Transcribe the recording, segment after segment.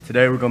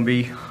Today we're going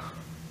to be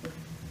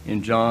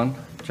in John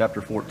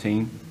chapter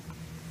 14.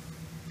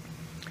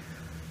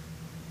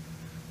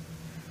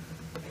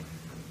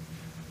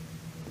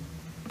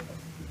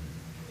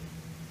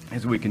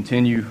 As we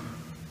continue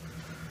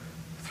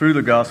through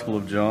the Gospel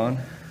of John,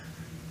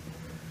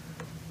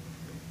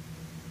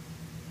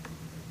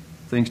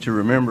 things to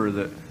remember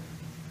that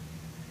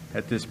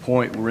at this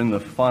point we're in the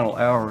final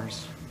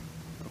hours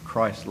of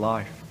Christ's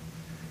life.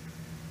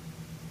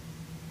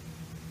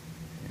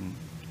 And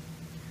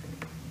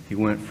he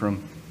went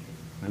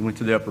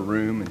to the upper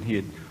room, and he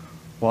had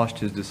washed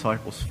his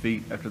disciples'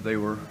 feet after they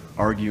were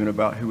arguing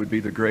about who would be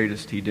the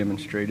greatest. He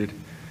demonstrated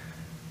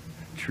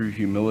true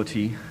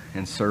humility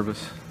and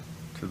service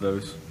to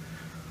those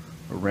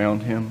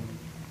around him.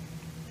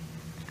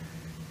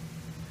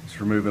 As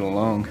we're moving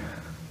along,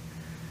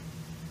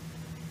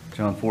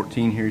 John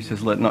 14 here, he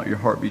says, "Let not your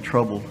heart be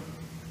troubled.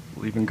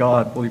 Believe in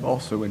God, believe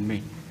also in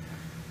me."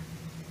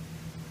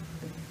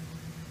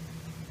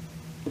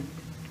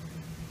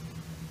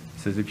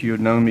 He says, "If you had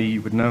known me, you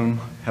would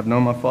have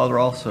known my Father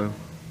also.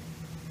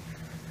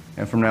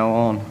 And from now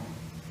on,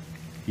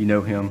 you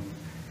know him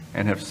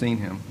and have seen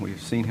him." We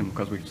have seen him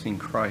because we've seen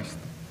Christ.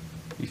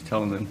 He's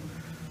telling them,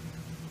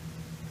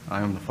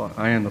 I am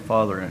the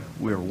Father, and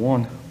we are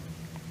one.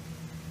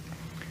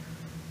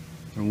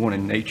 We're one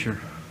in nature.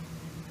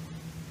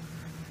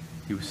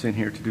 He was sent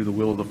here to do the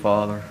will of the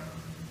Father,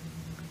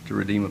 to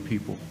redeem a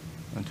people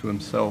unto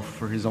himself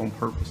for his own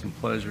purpose and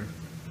pleasure.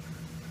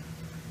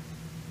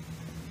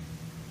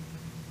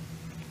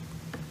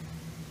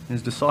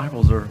 His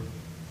disciples they're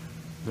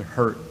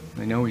hurt.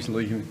 They know he's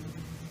leaving.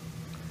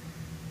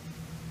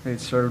 They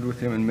had served with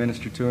him and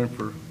ministered to him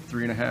for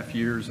 3.5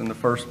 years, and the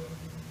first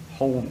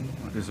whole,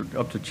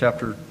 up to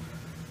chapter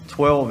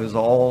 12, is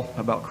all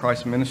about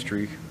Christ's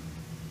ministry.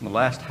 And the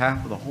last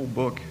half of the whole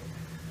book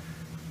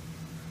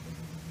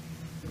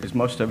is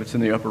most of it's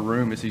in the upper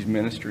room as he's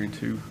ministering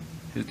to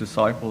his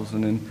disciples,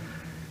 and then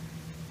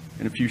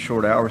in a few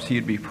short hours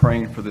he'd be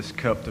praying for this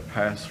cup to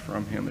pass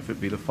from him. "If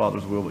it be the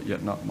Father's will, but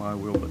yet not my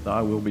will, but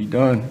thy will be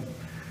done."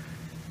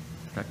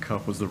 That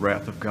cup was the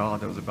wrath of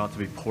God that was about to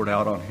be poured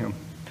out on him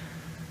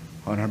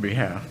on our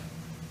behalf.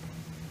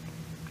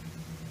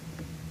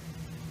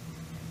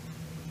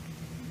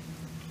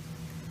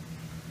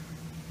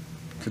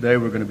 Today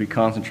we're going to be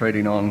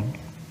concentrating on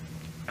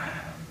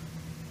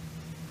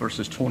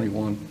verses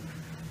 21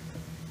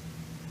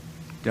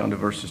 down to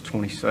verses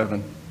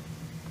 27.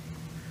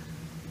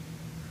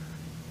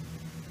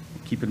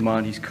 Keep in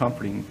mind, he's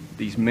comforting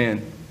these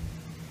men.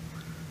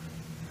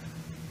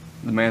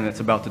 The man that's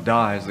about to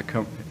die is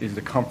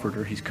the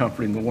comforter. He's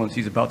comforting the ones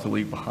he's about to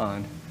leave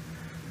behind.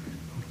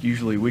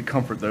 Usually we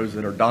comfort those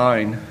that are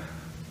dying.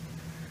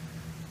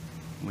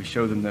 We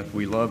show them that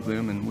we love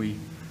them and we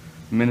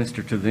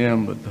minister to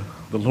them, but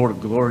the Lord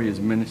of glory is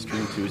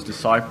ministering to his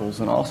disciples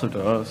and also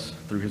to us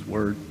through his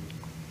word.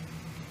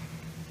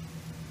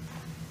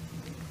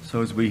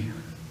 So as we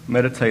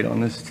meditate on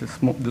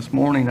this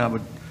morning, I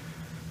would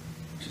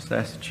just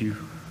ask that you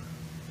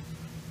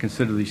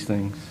consider these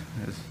things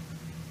as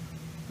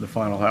the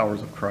final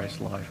hours of Christ's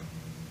life.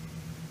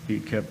 He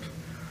had kept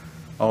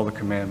all the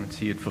commandments.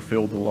 He had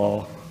fulfilled the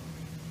law.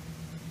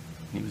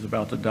 He was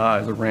about to die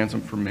as a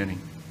ransom for many.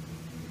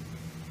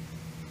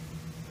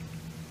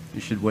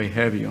 It should weigh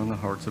heavy on the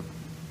hearts of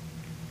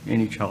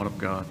any child of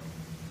God.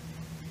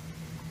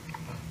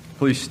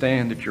 Please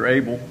stand if you're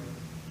able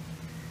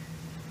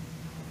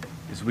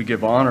as we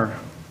give honor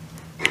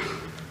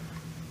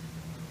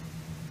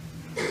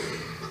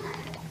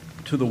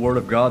to the Word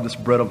of God, this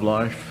bread of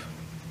life.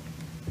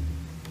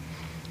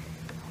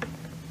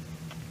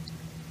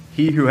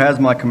 "He who has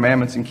my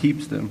commandments and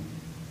keeps them,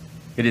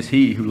 it is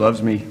he who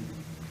loves me.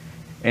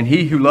 And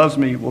he who loves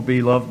me will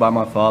be loved by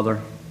my Father,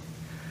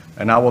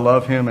 and I will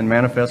love him and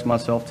manifest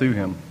myself to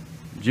him."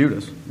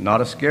 Judas, not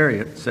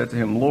Iscariot, said to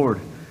him, "Lord,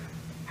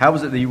 how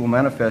is it that you will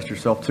manifest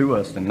yourself to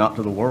us and not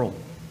to the world?"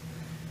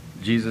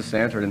 Jesus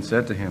answered and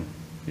said to him,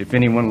 "If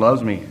anyone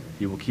loves me,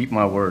 he will keep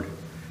my word,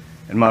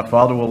 and my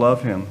Father will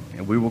love him,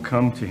 and we will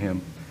come to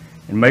him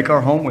and make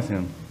our home with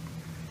him.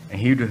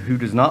 And he who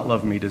does not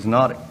love me does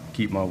not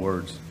keep my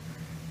words.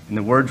 And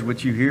the words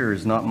which you hear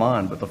is not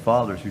mine, but the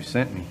Father's who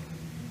sent me.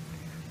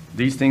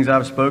 These things I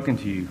have spoken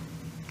to you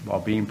while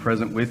being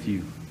present with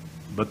you.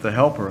 But the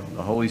Helper,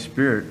 the Holy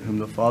Spirit, whom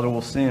the Father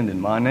will send in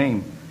my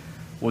name,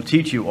 will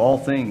teach you all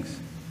things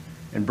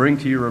and bring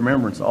to your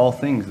remembrance all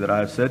things that I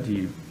have said to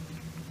you.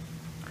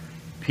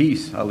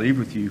 Peace I leave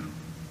with you,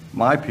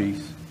 my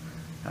peace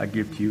I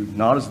give to you,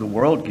 not as the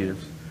world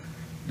gives,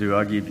 do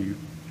I give you.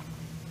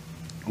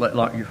 Let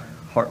not your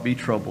heart be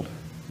troubled,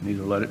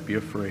 neither let it be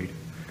afraid."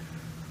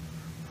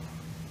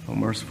 O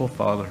merciful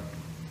Father,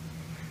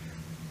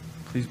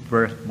 please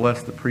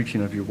bless the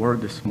preaching of your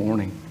word this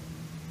morning.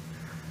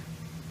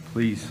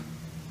 Please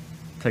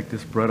take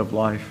this bread of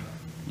life,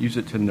 use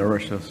it to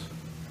nourish us.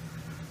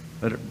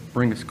 Let it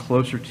bring us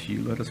closer to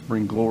you. Let us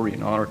bring glory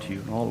and honor to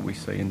you in all that we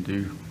say and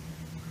do.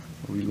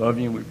 We love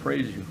you and we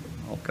praise you.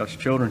 All God's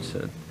children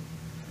said,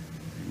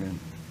 amen.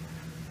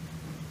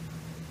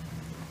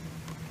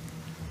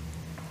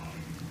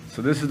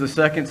 So this is the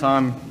second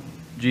time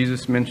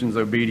Jesus mentions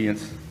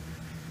obedience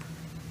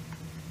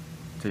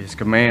to his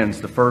commands.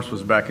 The first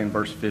was back in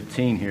verse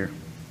 15 here.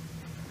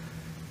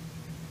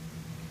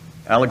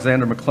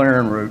 Alexander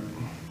McLaren wrote,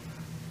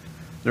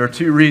 there are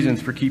two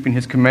reasons for keeping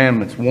his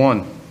commandments.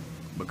 One,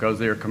 because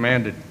they are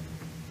commanded.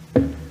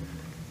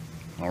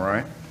 All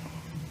right.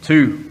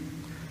 Two,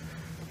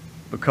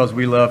 because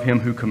we love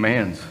him who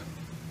commands.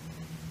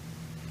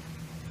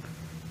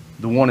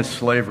 The one is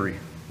slavery,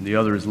 the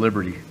other is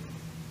liberty.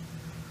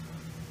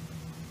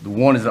 The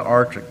one is the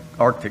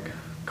Arctic,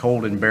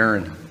 cold and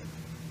barren.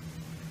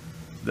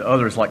 The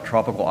other is like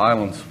tropical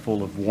islands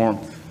full of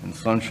warmth and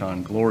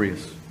sunshine,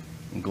 glorious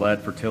and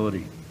glad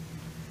fertility.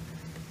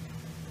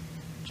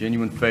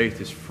 Genuine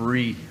faith is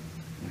free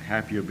and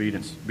happy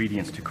obedience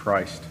to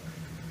Christ.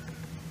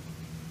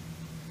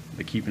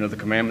 The keeping of the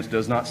commandments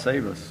does not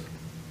save us.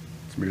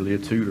 It's merely a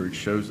tutor. It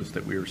shows us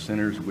that we are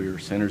sinners. We are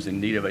sinners in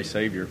need of a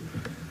Savior,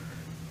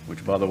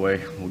 which, by the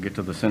way, we'll get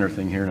to the sinner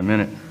thing here in a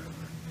minute.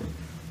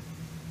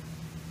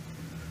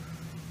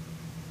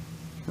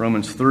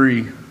 Romans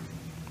 3,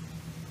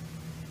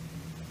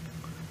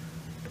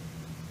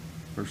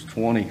 verse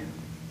 20.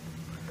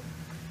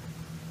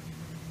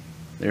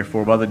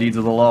 Therefore, by the deeds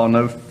of the law,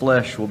 no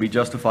flesh will be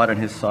justified in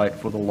his sight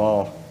for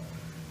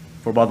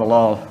by the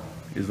law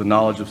is the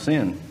knowledge of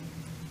sin.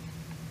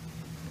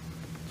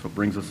 So it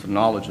brings us the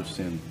knowledge of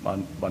sin.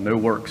 By no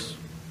works,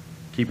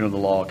 keeping of the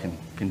law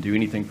can do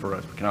anything for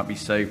us. We cannot be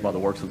saved by the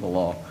works of the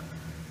law.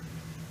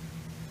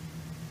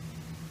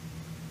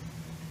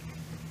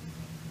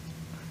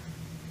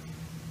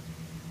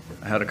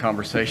 I had a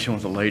conversation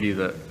with a lady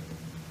that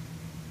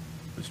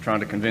was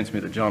trying to convince me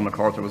that John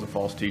MacArthur was a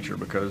false teacher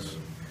because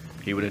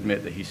he would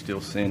admit that he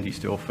still sinned, he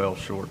still fell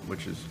short,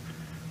 which is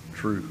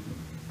true.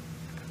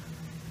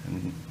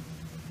 And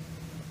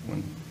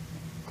when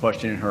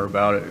questioning her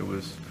about it, it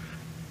was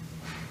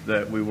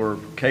that we were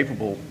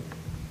capable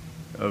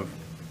of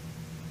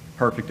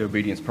perfect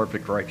obedience,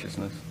 perfect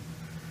righteousness.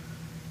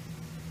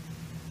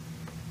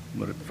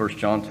 But 1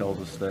 John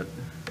tells us that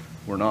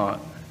we're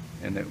not,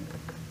 and that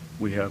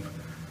we have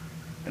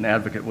an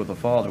advocate with the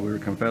Father. We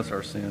would confess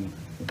our sin,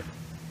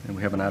 and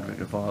we have an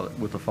advocate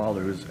with the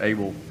Father who is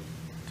able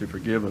to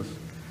forgive us.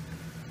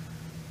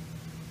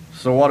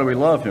 So why do we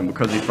love him?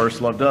 Because he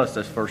first loved us.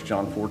 That's 1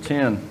 John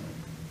 4:10.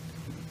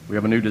 We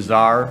have a new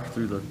desire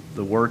through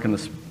the work in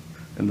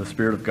the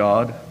Spirit of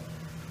God.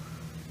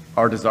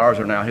 Our desires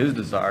are now his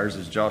desires.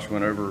 As Josh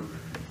went over,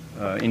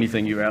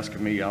 anything you ask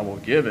of me, I will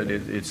give it.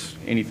 It's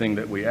anything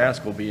that we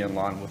ask will be in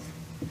line with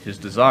his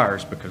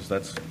desires, because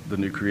that's the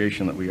new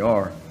creation that we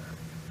are.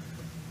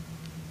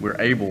 We're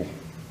able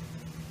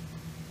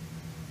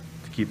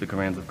to keep the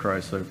commands of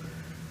Christ. So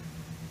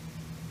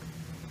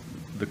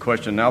the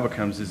question now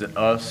becomes, is it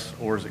us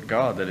or is it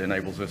God that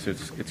enables us?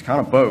 It's kind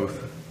of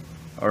both.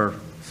 Our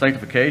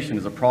sanctification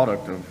is a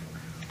product of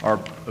our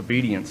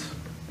obedience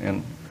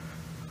and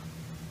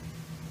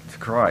to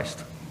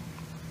Christ.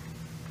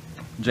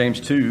 James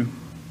 2,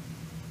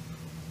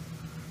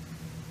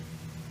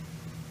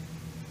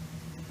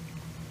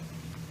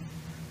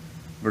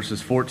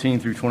 verses 14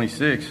 through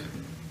 26.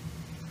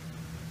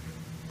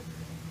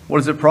 What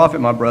does it profit,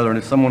 my brethren,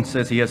 if someone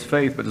says he has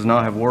faith but does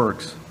not have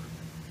works?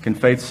 Can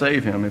faith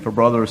save him? If a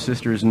brother or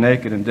sister is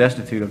naked and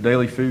destitute of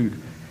daily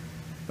food,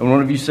 and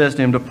one of you says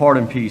to him, depart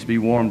in peace, be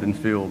warmed and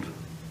filled,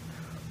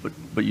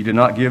 but you do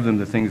not give them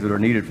the things that are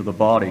needed for the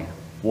body,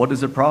 what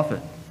does it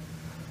profit?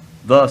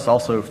 Thus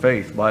also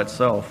faith by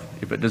itself,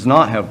 if it does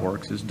not have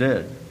works, is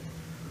dead.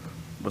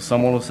 But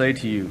someone will say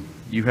to you,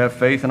 you have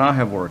faith and I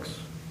have works.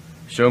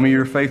 Show me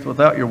your faith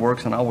without your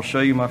works, and I will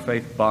show you my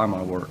faith by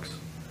my works.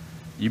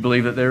 You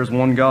believe that there is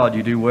one God,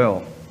 you do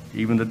well.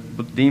 Even the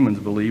demons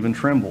believe and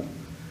tremble.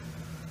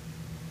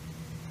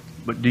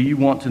 But do you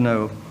want to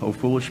know, O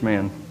foolish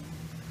man,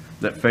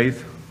 that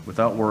faith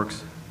without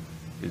works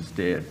is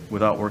dead?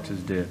 Without works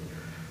is dead.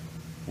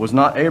 Was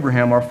not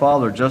Abraham our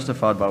father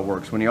justified by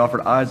works when he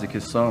offered Isaac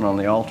his son on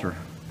the altar?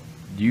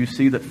 Do you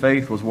see that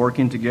faith was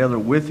working together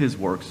with his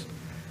works,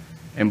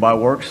 and by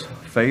works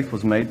faith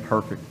was made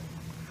perfect?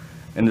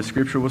 And the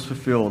scripture was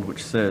fulfilled,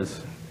 which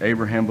says,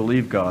 Abraham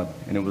believed God,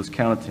 and it was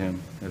counted to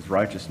him as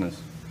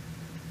righteousness,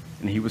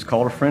 and he was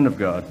called a friend of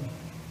God.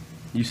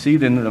 You see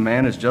then that a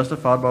man is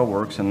justified by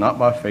works and not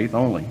by faith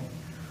only.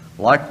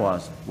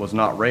 Likewise, was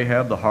not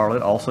Rahab the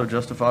harlot also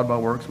justified by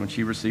works when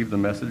she received the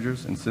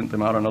messengers and sent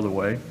them out another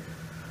way?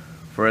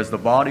 For as the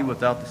body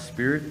without the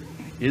spirit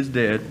is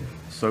dead,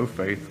 so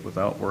faith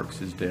without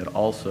works is dead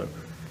also.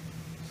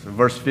 So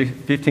verse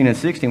 15 and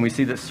 16, we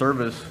see that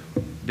service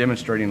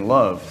demonstrating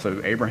love.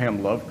 So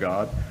Abraham loved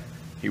God.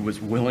 He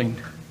was willing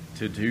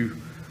to do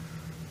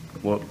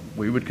what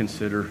we would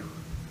consider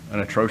an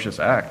atrocious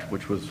act,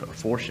 which was a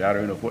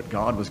foreshadowing of what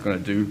God was going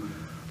to do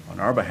on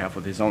our behalf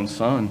with his own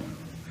son.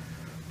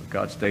 But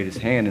God stayed his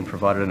hand and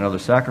provided another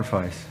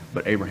sacrifice.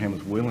 But Abraham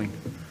was willing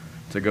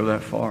to go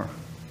that far.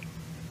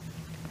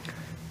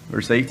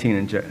 Verse 18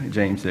 in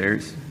James there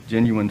is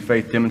genuine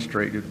faith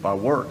demonstrated by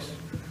works.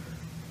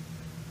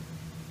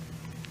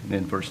 And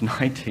then verse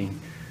 19,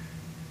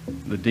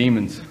 the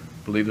demons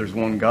believe there's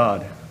one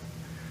God.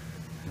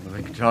 And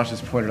I think Josh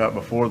has pointed out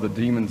before, the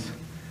demons,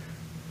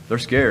 they're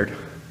scared.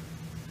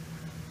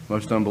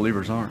 Most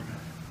unbelievers aren't.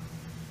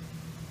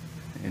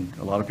 And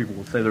a lot of people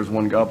will say there's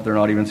one God, but they're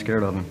not even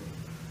scared of him.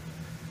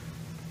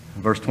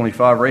 In verse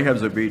 25,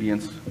 Rahab's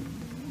obedience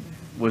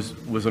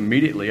was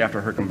immediately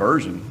after her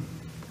conversion.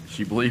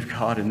 She believed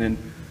God, and then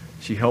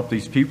she helped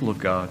these people of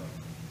God.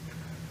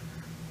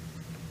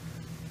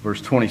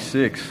 Verse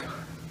 26,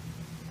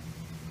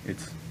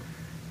 it's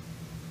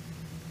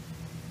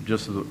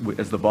just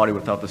as the body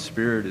without the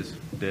spirit is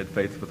dead,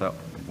 faith without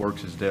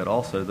works is dead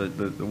also.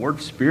 The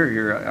word spirit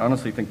here, I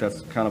honestly think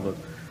that's kind of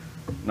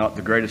not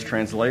the greatest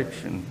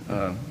translation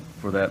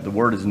for that. The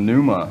word is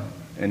pneuma,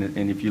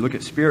 and if you look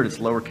at spirit, it's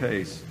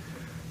lowercase.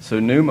 So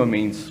pneuma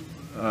means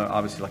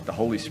obviously like the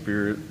Holy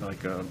Spirit,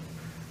 like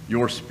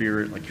your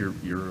spirit, like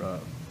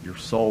your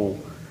soul.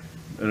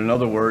 In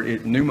another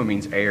word, pneuma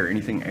means air,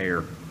 anything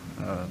air.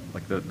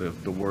 Like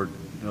the word,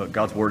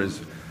 God's word is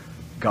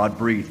God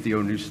breathed.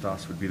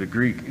 Theopneustos would be the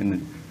Greek.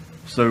 And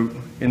so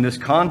in this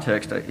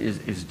context,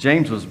 is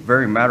James was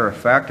very matter of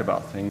fact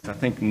about things. I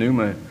think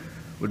pneuma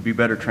would be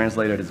better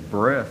translated as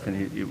breath,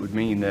 and it would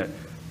mean that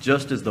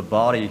just as the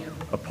body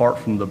apart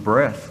from the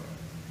breath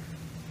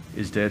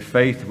is dead,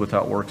 faith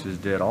without works is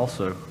dead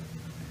also.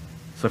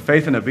 So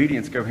faith and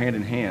obedience go hand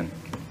in hand.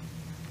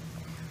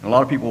 And a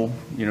lot of people,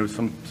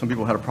 some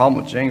people had a problem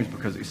with James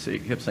because he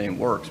kept saying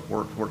works.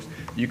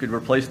 You could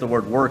replace the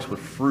word works with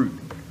fruit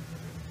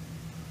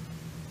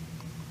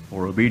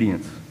or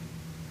obedience.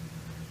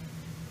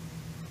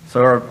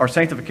 So our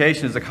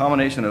sanctification is a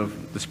combination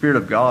of the Spirit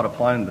of God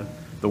applying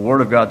the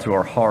Word of God to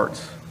our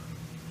hearts.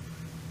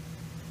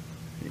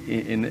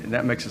 And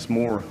that makes us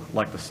more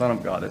like the Son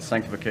of God. That's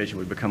sanctification.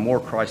 We become more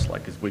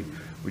Christ-like as we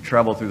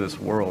travel through this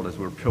world, as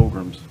we're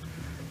pilgrims,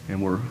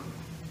 and we're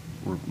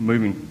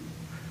moving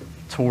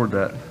toward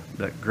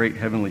that great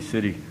heavenly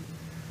city.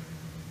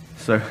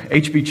 So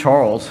H.B.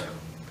 Charles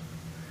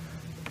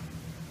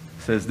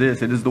says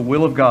this: it is the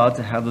will of God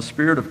to have the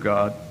Spirit of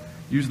God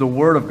use the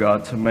Word of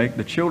God to make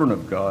the children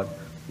of God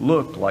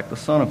look like the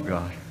Son of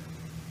God.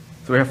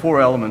 So we have four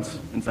elements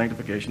in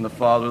sanctification: the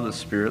Father, the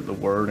Spirit, the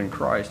Word, and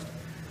Christ.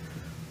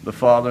 The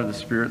Father, the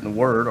Spirit, and the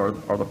Word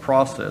are the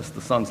process.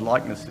 The Son's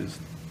likeness is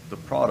the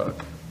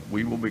product.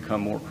 We will become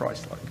more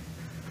Christ-like.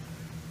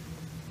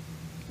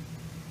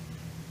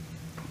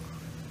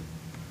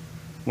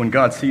 When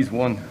God sees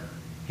one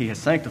he has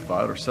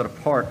sanctified or set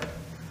apart,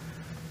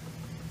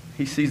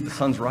 he sees the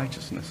Son's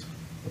righteousness.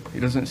 He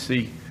doesn't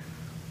see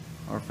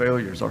our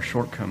failures, our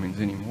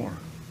shortcomings anymore.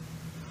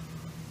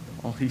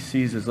 All he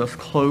sees is us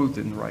clothed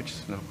in the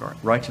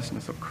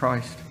righteousness of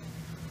Christ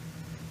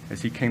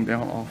as he came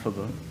down off of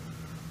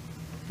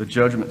the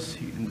judgment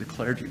seat and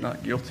declared you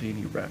not guilty, and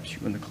he wraps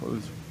you in the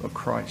clothes of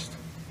Christ.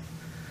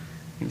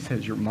 He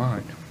says, you're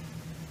mine.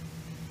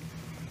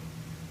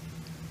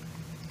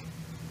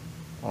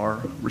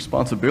 Our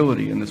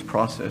responsibility in this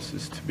process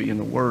is to be in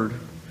the Word.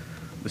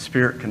 The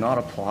Spirit cannot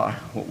apply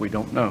what we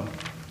don't know.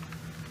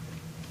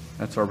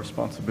 That's our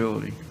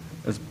responsibility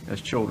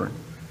as children.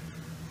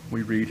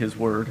 We read His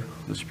Word.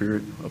 The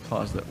Spirit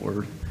applies that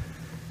Word.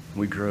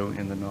 We grow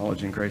in the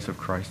knowledge and grace of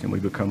Christ, and we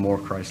become more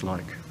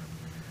Christ-like.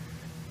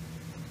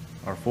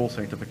 Our full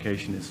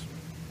sanctification is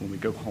when we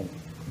go home.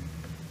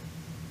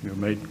 We are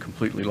made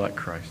completely like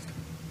Christ.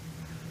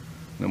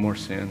 No more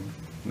sin,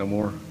 no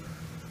more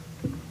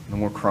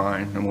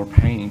crying, no more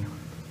pain.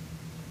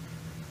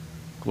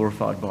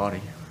 Glorified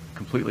body,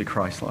 completely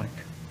Christ-like.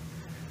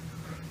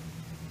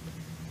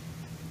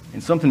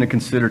 And something to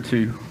consider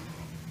too,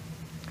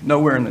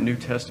 nowhere in the New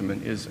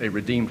Testament is a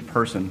redeemed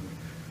person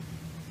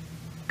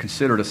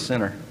considered a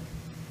sinner.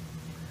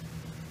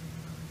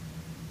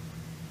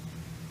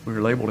 We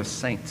are labeled as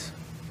saints,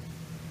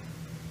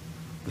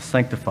 the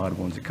sanctified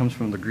ones. It comes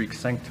from the Greek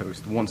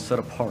sanctos, the ones set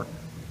apart.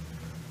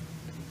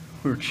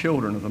 We are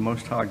children of the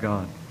Most High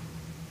God.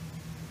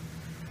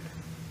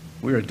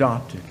 We are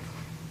adopted,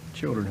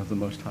 children of the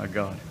Most High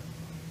God,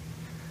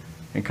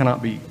 and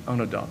cannot be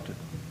unadopted.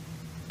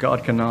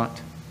 God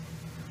cannot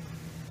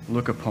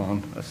look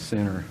upon a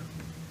sinner.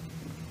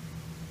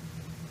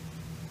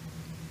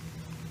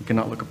 He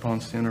cannot look upon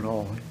sin at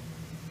all.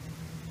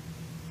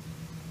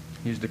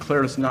 He has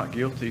declared us not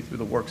guilty through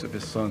the works of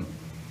His Son.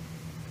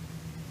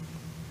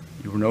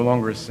 You are no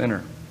longer a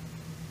sinner.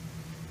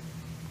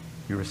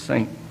 You're a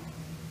saint.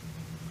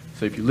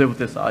 So if you live with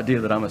this idea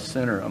that I'm a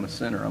sinner,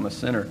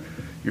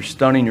 you're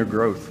stunning your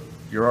growth.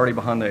 You're already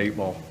behind the 8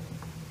 ball.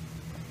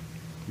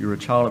 You're a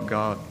child of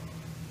God.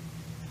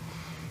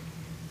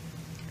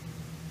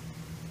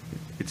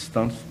 It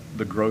stunts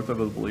the growth of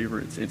a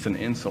believer. It's an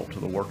insult to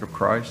the work of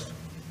Christ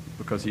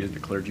because He has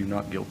declared you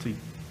not guilty.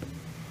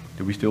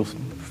 Do we still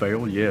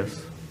fail?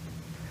 Yes.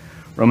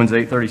 Romans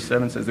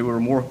 8:37 says that we were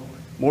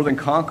more than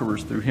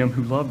conquerors through Him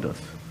who loved us.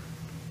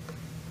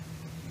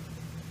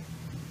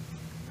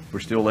 We're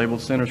still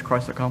labeled sinners.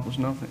 Christ accomplished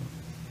nothing.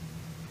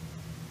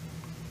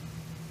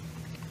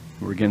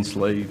 We're again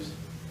slaves.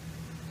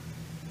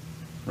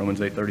 Romans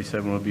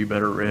 8:37 would be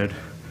better read.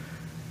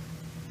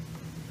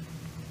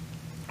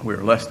 We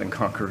are less than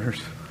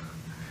conquerors.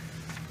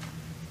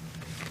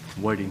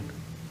 waiting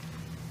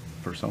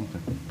for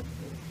something.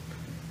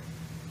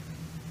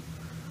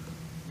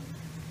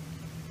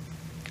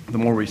 The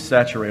more we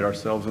saturate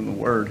ourselves in the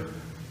Word,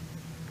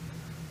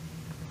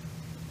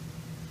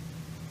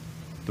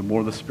 the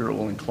more the Spirit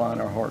will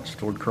incline our hearts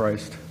toward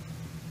Christ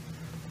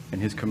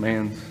and His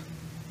commands.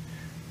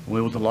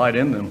 We will delight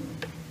in them.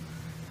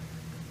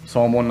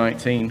 Psalm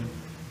 119.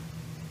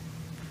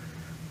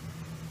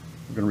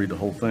 We're going to read the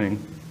whole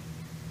thing.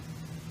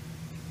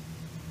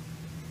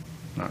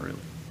 Not really.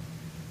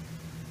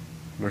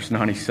 Verse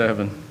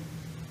 97.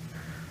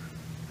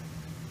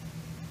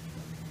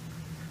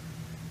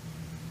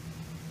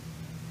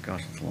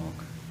 Gosh, it's long.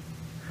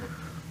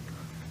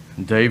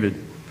 And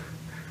David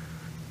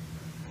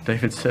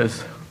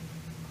says,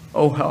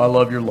 "Oh, how I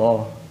love your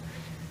law.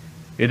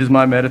 It is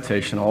my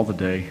meditation all the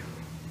day.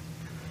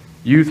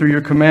 You, through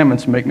your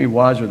commandments, make me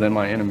wiser than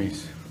my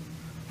enemies,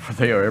 for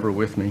they are ever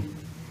with me.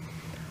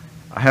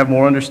 I have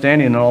more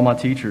understanding than all my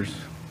teachers,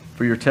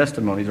 for your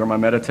testimonies are my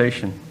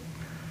meditation.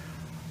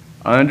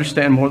 I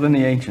understand more than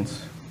the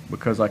ancients,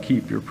 because I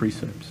keep your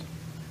precepts.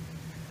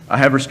 I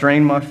have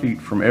restrained my feet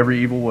from every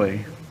evil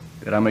way,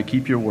 that I may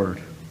keep your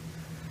word.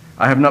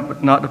 I have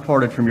not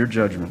departed from your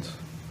judgments,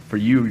 for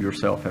you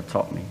yourself have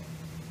taught me.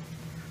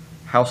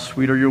 How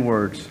sweet are your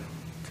words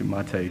to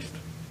my taste,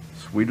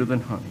 sweeter than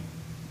honey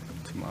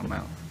to my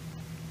mouth."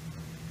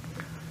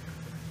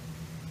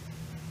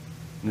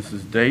 This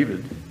is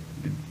David,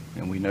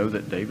 and we know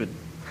that David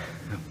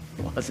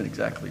wasn't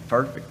exactly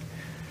perfect,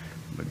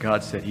 but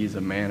God said he's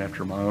a man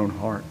after my own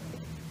heart.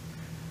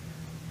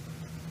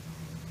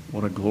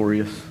 What a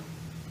glorious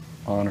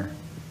honor.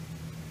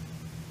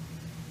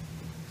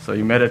 So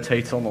he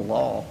meditates on the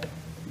law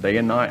day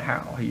and night.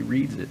 How? He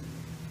reads it.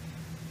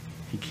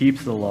 He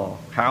keeps the law.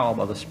 How?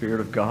 By the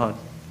Spirit of God.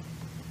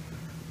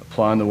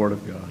 Applying the Word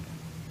of God.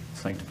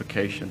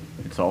 Sanctification.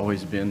 It's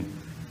always been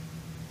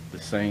the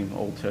same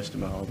Old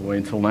Testament all the way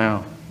until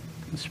now.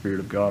 The Spirit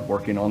of God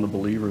working on the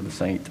believer, the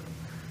saint.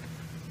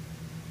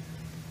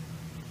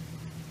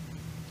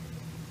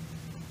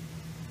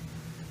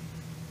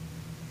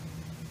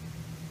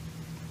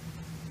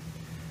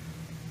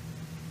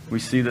 We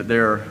see that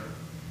they're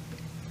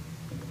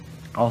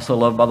also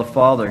loved by the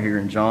Father here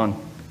in John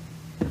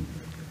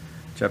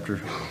chapter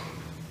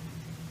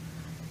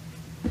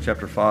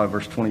 5,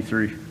 verse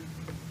 23.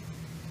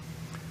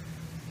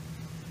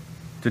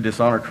 To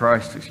dishonor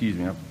Christ,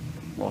 I've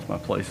lost my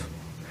place.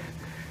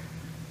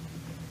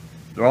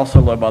 They're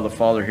also loved by the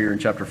Father here in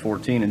chapter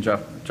 14. In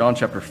John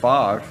chapter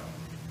 5,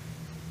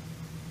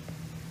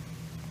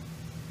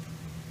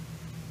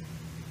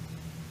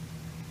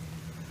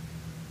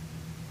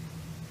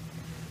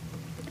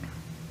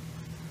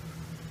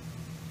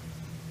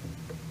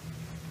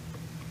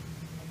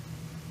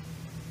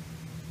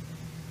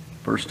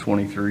 verse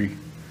 23,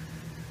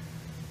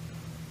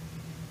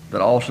 that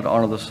all should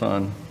honor the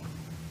Son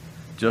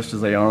just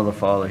as they honor the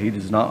Father. He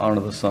does not honor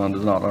the Son,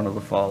 does not honor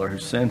the Father who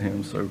sent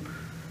him. So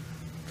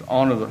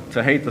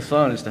to hate the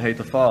Son is to hate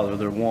the Father.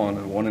 They're one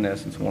in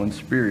essence, one in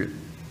spirit.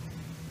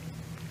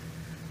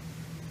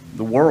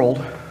 The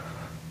world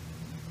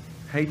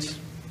hates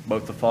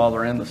both the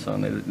Father and the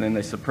Son, and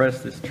they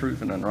suppress this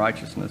truth and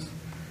unrighteousness.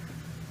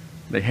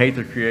 They hate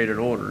the created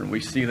order, and we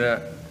see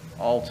that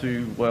all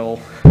too well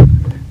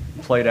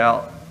played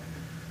out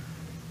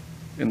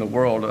in the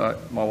world.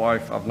 My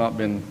wife, I've not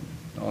been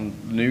on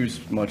the news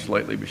much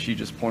lately, but she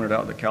just pointed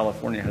out that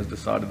California has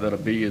decided that a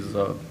bee is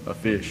a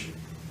fish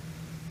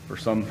for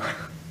some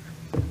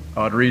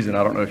odd reason.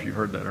 I don't know if you've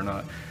heard that or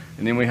not.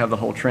 And then we have the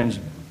whole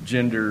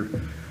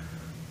transgender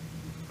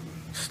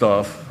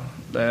stuff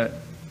that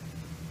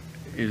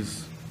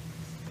is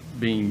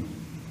being,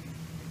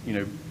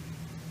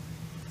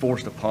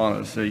 forced upon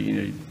us. So,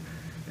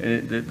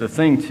 the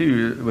thing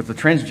too with the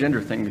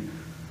transgender thing,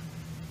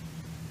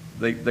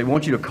 they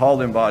want you to call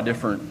them by a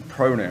different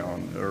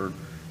pronoun, or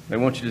they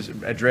want you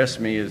to address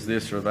me as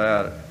this or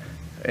that.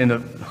 And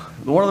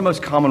one of the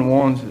most common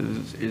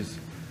ones is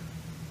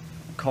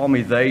call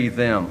me they,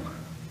 them.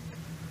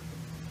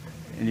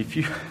 And if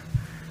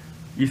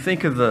you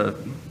think of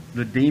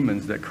the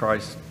demons that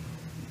Christ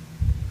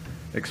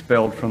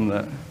expelled from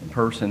that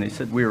person, he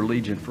said, "We are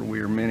legion, for we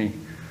are many."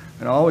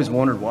 And I always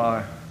wondered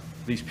why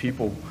these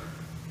people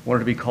wanted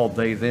to be called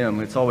they, them.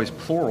 It's always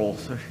plural,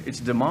 so it's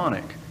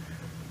demonic.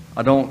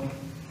 I don't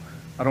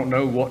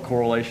know what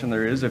correlation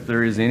there is, if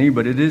there is any,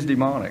 but it is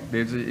demonic.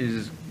 It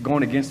is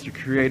going against the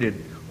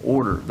created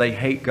order. They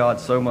hate God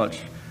so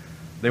much,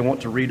 they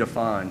want to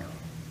redefine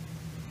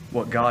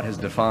what God has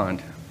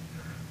defined.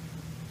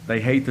 They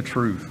hate the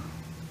truth.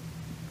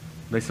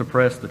 They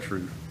suppress the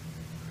truth.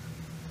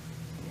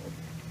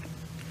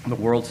 The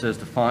world says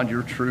to find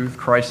your truth.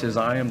 Christ says,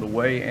 "I am the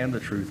way and the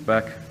truth."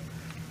 Back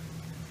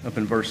up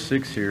in verse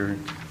 6 here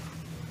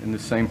in the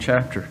same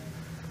chapter.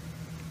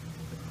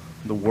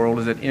 The world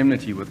is at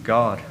enmity with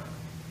God.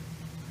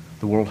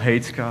 The world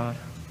hates God.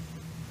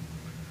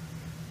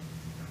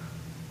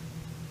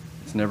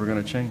 It's never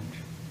going to change.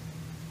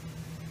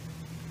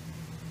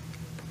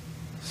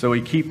 So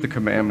we keep the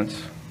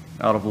commandments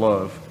out of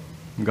love.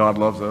 God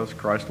loves us,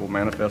 Christ will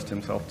manifest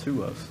himself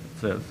to us, it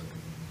says.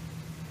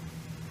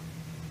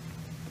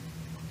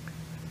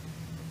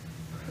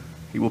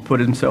 He will put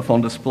himself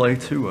on display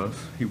to us.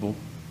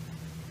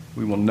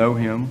 We will know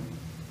him,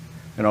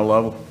 and our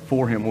love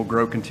for him will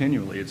grow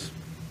continually. It's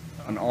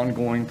an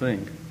ongoing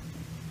thing.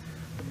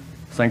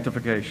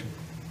 Sanctification.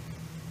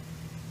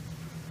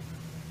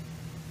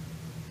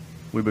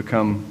 He will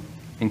become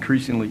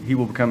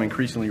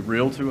increasingly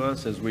real to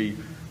us as we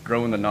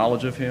grow in the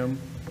knowledge of him.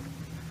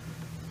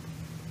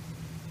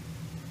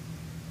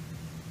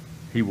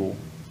 He will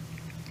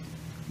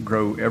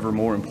grow ever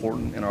more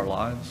important in our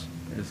lives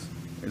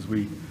as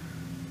we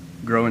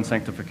grow in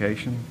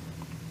sanctification.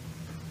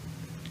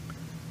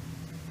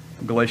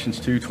 Galatians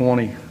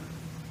 2:20.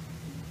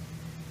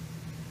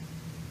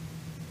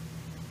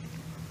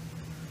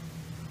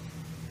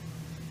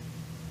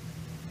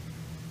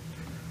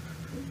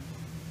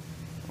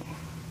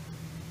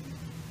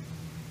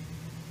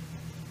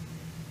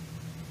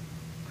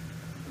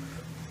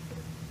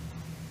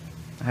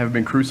 I have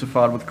been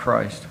crucified with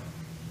Christ.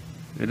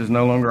 It is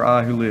no longer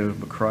I who live,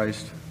 but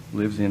Christ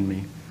lives in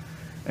me.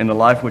 And the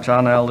life which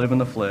I now live in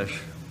the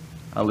flesh,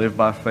 I live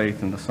by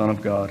faith in the Son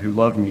of God, who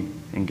loved me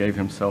and gave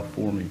himself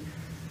for me.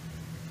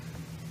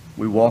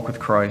 We walk with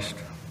Christ.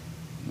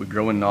 We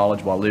grow in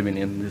knowledge while living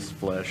in this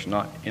flesh,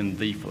 not in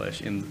the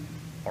flesh, in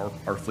our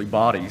earthly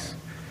bodies,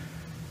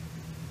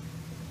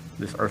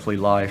 this earthly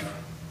life,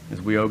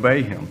 as we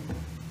obey him.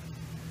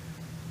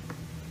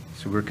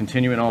 So we're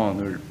continuing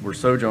on. We're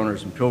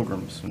sojourners and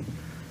pilgrims. And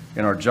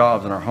in our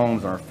jobs, in our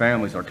homes, in our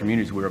families, our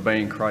communities, we're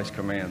obeying Christ's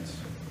commands.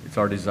 It's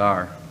our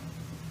desire.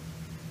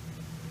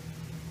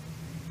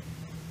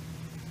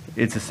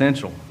 It's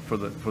essential for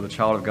the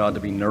child of God to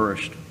be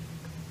nourished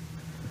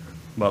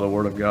by the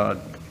Word of God.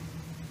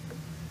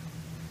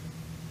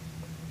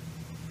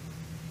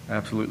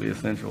 Absolutely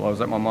essential. I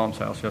was at my mom's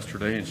house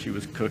yesterday, and she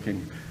was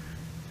cooking,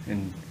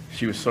 and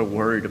she was so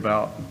worried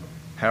about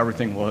how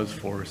everything was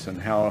for us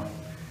and how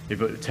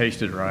if it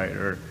tasted right,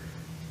 or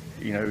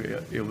she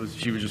was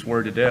just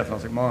worried to death. I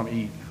was like, Mom,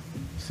 eat,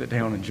 sit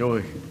down,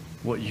 enjoy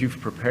what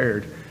you've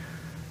prepared.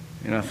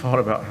 And I thought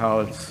about how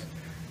it's,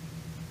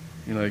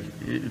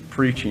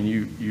 preaching,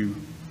 you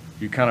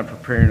kind of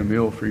preparing a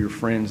meal for your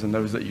friends and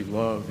those that you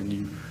love, and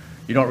you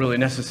don't really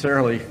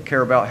necessarily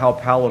care about how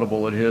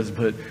palatable it is,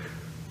 but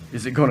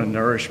is it going to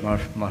nourish my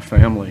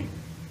family?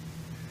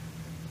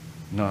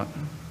 Not.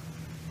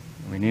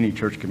 Any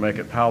church can make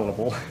it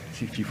palatable.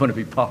 If you want to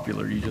be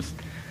popular,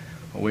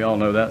 we all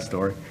know that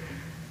story.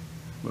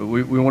 But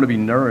we want to be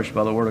nourished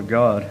by the Word of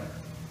God.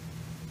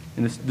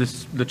 And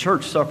the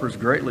church suffers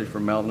greatly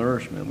from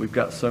malnourishment. We've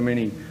got so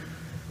many,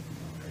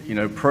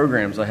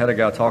 programs. I had a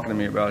guy talking to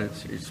me about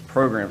it's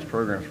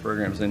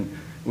programs. And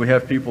we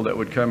have people that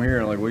would come here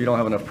and you don't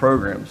have enough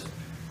programs.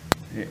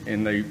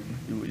 And they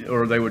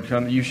would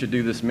come, you should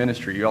do this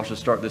ministry. You all should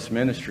start this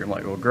ministry. I'm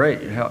like, well,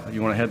 great.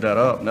 You want to head that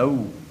up?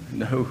 No.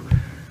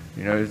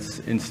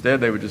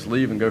 Instead they would just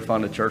leave and go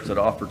find a church that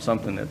offered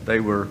something that they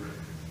were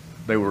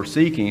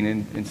seeking,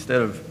 and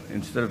instead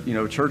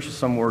of church is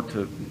somewhere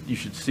you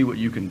should see what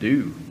you can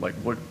do. Like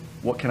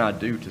what can I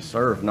do to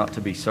serve, not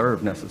to be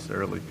served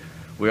necessarily.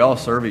 We all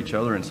serve each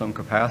other in some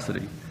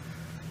capacity,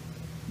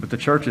 but the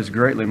church is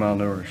greatly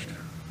malnourished.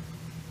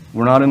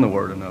 We're not in the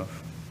Word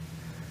enough.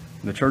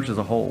 The church as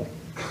a whole.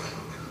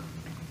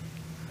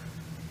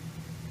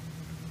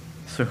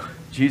 So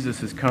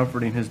Jesus is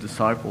comforting his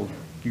disciples.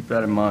 Keep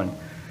that in mind.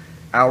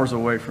 Hours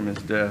away from his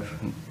death,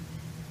 and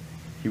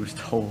he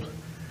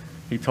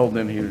told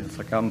them, he was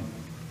like, I'm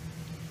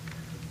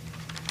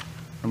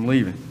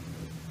leaving.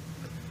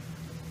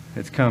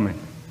 It's coming.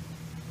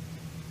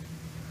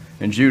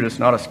 And Judas,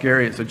 not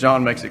Iscariot, so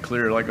John makes it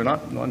clear,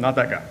 not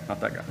that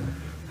guy.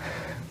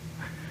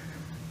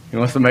 He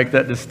wants to make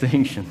that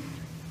distinction.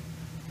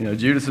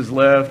 Judas has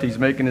left. He's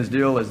making his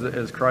deal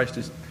as Christ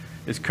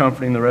is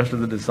comforting the rest of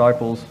the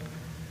disciples.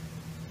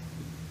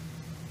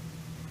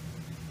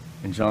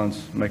 And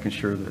John's making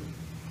sure that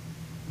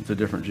it's a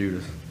different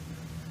Judas.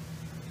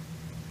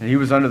 And he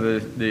was under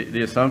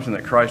the assumption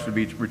that Christ would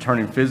be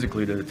returning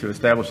physically to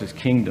establish his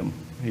kingdom.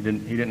 He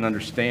didn't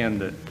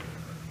understand that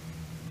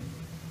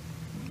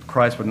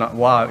Christ would not,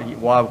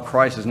 why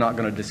Christ is not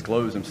going to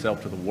disclose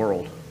himself to the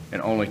world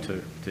and only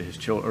to his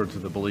children, or to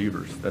the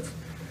believers.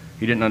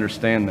 He didn't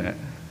understand that.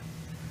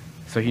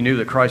 So he knew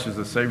that Christ was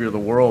the Savior of the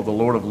world, the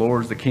Lord of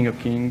lords, the King of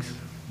kings,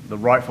 the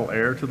rightful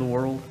heir to the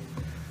world.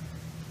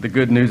 The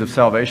good news of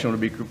salvation would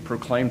be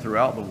proclaimed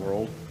throughout the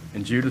world,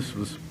 and Judas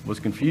was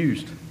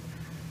confused.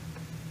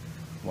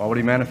 Why would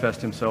he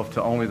manifest himself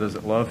to only those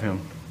that love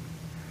him?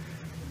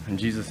 And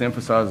Jesus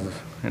emphasizes,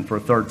 and for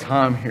a third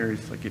time here,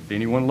 he's like, if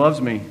anyone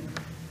loves me,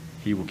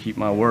 he will keep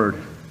my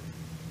word.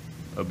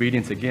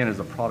 Obedience, again, is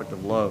a product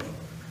of love.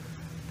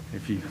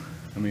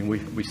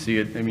 We see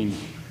it,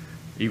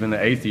 even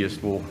the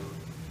atheist will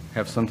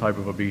have some type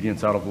of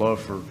obedience out of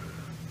love for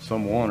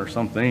someone or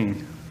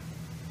something.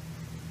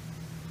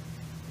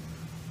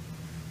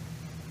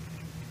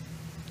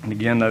 And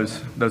again,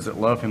 those that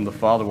love him, the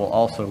Father will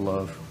also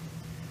love.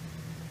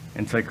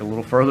 And take a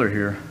little further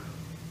here.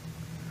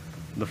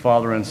 the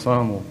Father and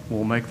Son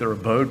will make their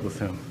abode with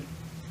him.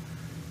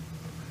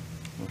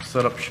 Will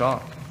set up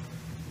shop,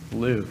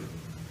 live.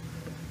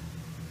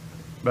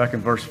 Back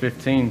in verse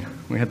 15,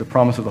 we had the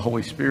promise of the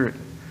Holy Spirit.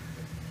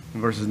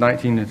 In verses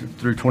 19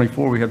 through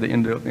 24, we have the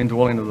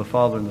indwelling of the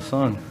Father and the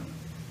Son.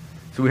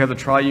 So we have the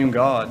triune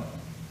God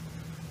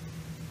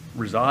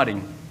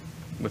residing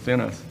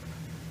within us,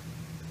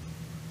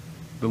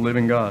 the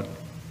living God.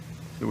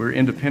 So we're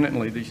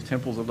independently these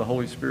temples of the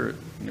Holy Spirit.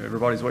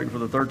 Everybody's waiting for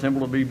the third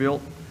temple to be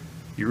built.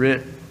 You're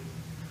it.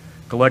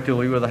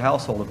 Collectively, we're the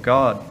household of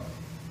God.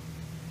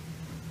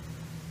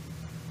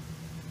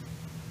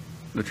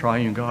 The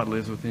triune God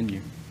lives within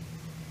you.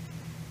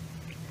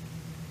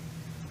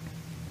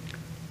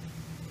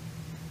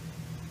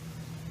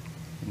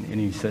 And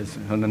he says,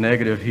 on the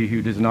negative, he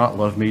who does not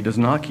love me does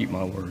not keep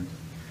my words.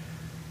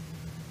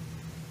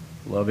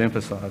 Love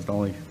emphasized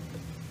only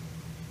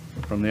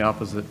from the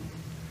opposite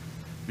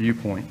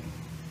viewpoint.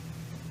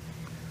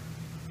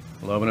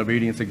 Love and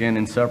obedience, again,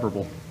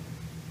 inseparable.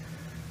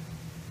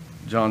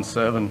 John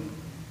 7:17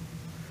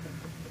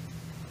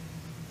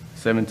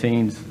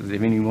 says,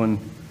 if anyone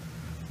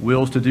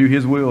wills to do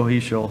his will, he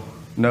shall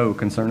know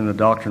concerning the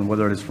doctrine,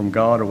 whether it is from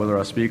God or whether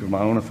I speak of my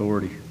own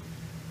authority.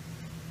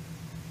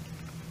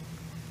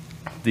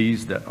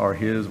 These that are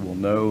his will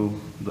know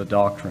the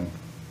doctrine.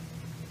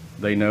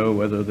 They know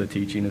whether the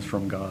teaching is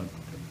from God.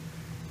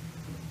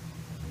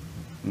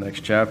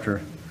 Next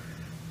chapter,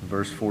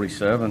 verse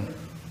 47.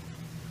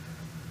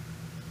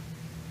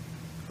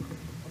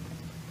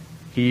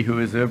 He who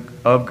is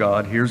of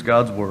God hears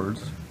God's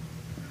words.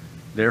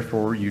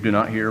 Therefore you do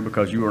not hear,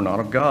 because you are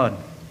not of God.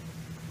 And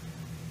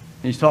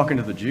he's talking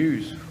to the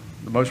Jews,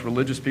 the most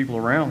religious people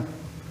around,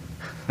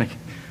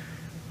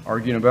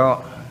 arguing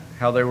about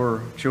how they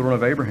were children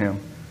of Abraham.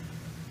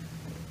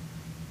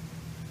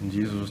 And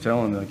Jesus was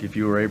telling them, if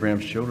you were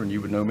Abraham's children,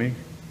 you would know me.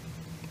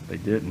 They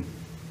didn't.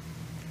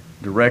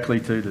 Directly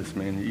to this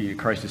man,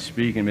 Christ is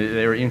speaking.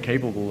 They were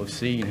incapable of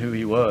seeing who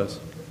he was.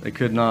 They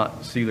could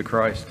not see the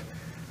Christ.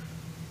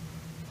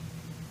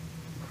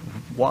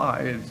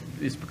 Why?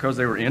 It's because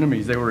they were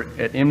enemies. They were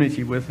at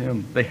enmity with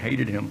him. They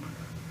hated him.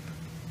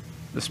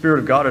 The Spirit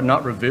of God had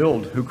not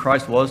revealed who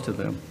Christ was to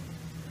them.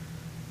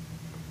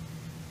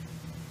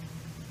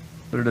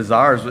 Their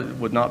desires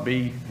would not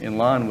be in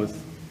line with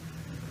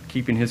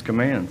keeping his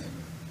commands.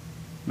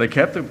 They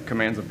kept the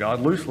commands of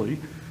God loosely,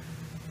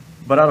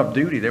 but out of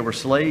duty. They were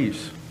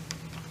slaves.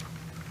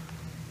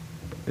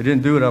 They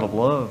didn't do it out of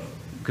love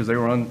because they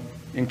were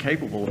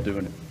incapable of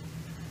doing it.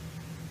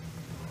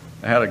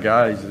 I had a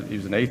guy, he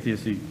was an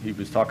atheist, he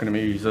was talking to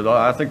me, he said,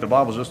 I think the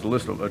Bible's just a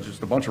list of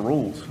just a bunch of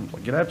rules. I'm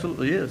like, it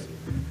absolutely is.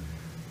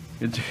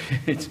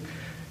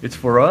 It's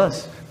for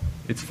us.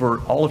 It's for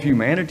all of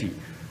humanity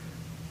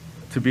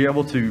to be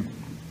able to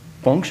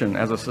function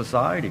as a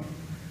society.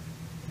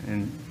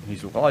 And he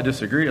said, well, I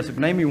disagree. I said,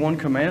 name me one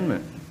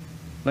commandment.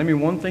 Name me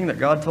one thing that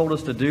God told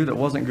us to do that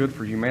wasn't good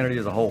for humanity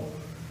as a whole.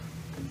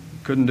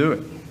 Couldn't do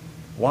it.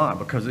 Why?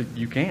 Because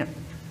you can't.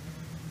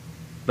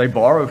 They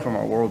borrow from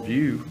our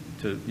worldview.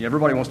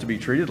 Everybody wants to be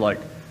treated like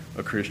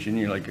a Christian.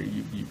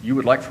 You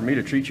would like for me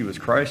to treat you as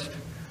Christ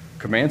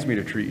commands me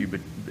to treat you, but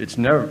it's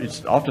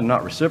often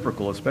not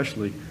reciprocal,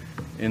 especially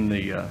in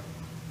the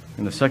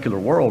secular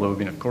world. I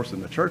mean, of course,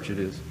 in the church it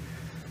is.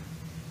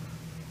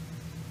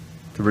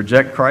 To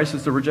reject Christ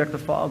is to reject the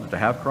Father. To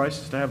have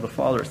Christ is to have the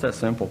Father. It's that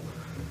simple.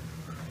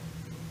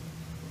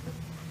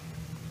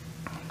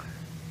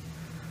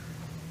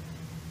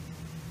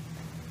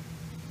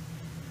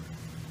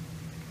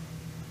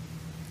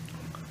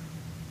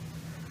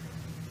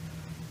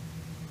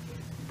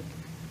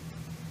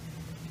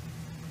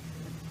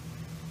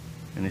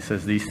 And he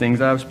says, these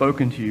things I have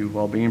spoken to you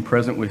while being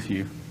present with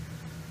you.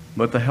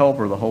 But the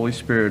Helper, the Holy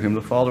Spirit, whom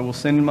the Father will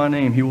send in my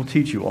name, he will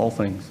teach you all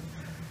things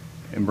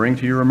and bring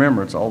to your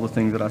remembrance all the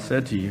things that I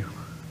said to you.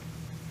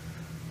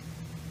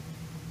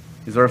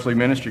 His earthly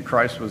ministry,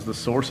 Christ was the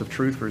source of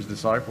truth for his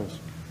disciples.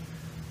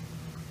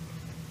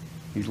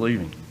 He's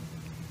leaving.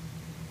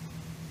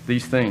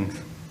 These things.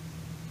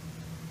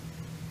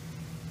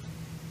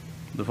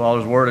 The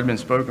Father's word had been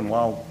spoken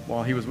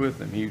while he was with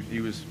them. He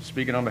was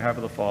speaking on behalf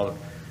of the Father.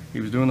 He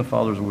was doing the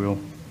Father's will.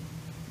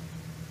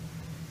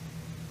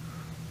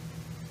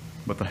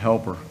 But the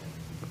Helper,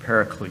 the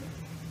Paraclete,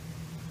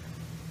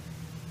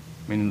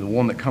 meaning the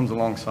one that comes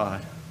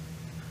alongside,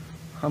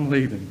 I'm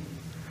leaving.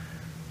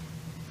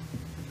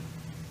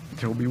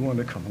 There will be one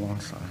to come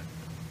alongside.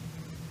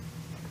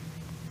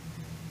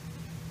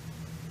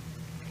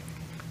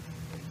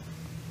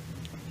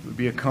 It would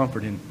be a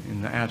comfort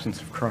in the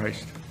absence of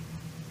Christ.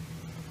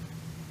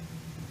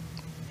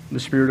 The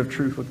Spirit of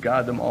truth would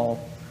guide them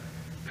all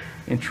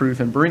in truth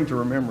and bring to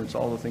remembrance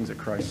all the things that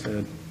Christ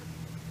said.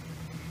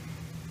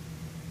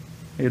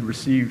 He had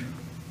received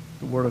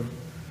the Word of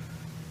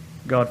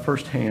God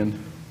firsthand.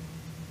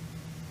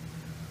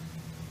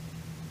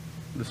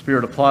 The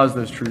Spirit applies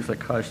those truths that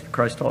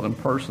Christ taught them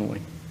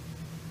personally.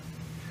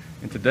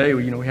 And today,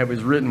 we have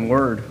His written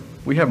Word.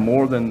 We have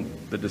more than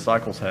the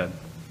disciples had.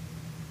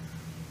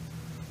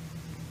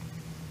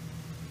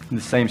 And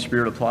the same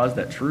Spirit applies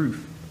that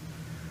truth.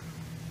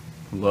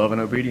 Love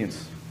and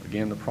obedience,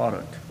 again, the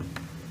product.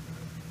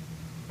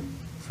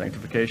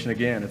 Sanctification,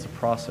 again, it's a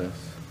process.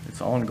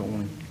 It's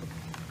ongoing.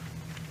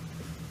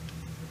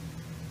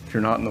 If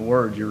you're not in the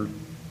Word, your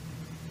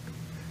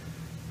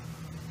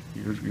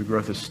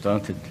growth is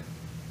stunted.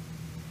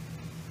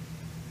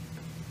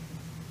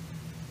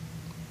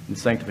 And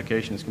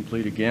sanctification is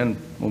complete again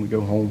when we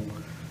go home.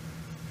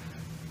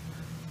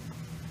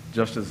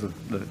 Just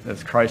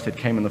as Christ had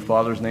came in the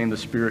Father's name, the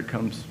Spirit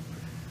comes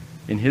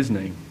in His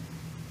name.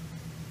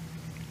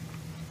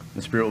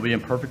 The Spirit will be in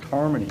perfect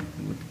harmony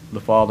with the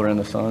Father and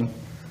the Son.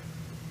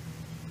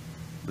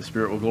 The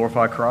Spirit will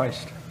glorify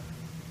Christ.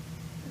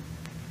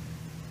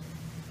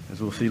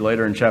 As we'll see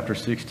later in chapter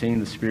 16,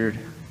 the Spirit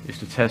is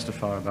to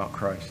testify about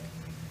Christ.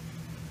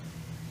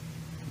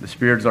 The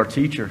Spirit is our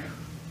teacher.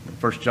 In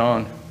 1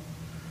 John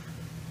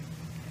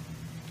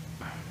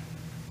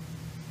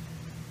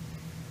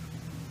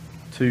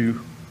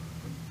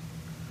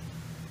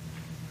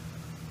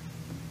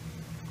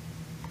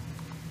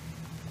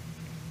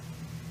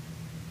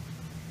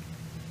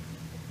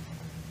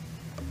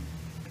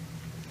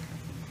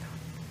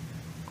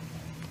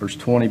verse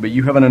 20, but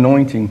you have an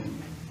anointing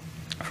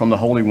from the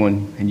Holy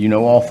One, and you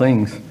know all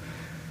things.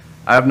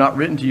 I have not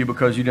written to you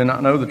because you do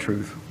not know the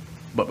truth,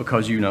 but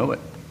because you know it,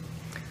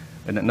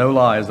 and that no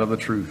lie is of the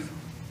truth.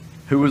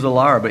 Who is a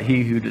liar but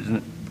he who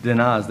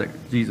denies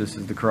that Jesus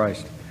is the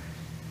Christ?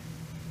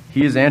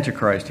 He is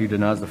Antichrist who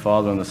denies the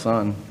Father and the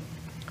Son.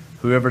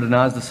 Whoever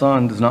denies the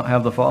Son does not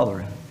have the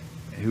Father.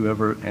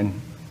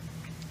 And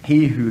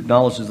he who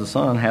acknowledges the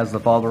Son has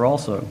the Father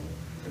also.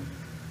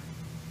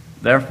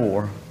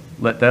 Therefore,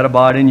 let that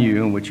abide in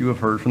you in which you have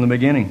heard from the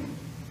beginning.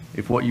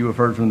 If what you have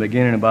heard from the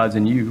beginning abides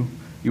in you,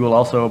 you will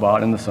also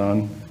abide in the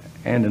Son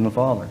and in the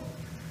Father.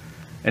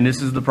 And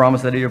this is the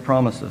promise that He has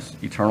promised us,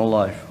 eternal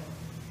life.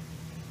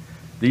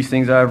 These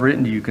things I have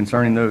written to you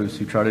concerning those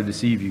who try to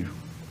deceive you.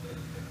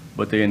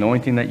 But the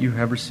anointing that you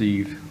have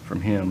received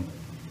from Him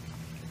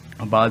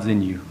abides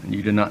in you, and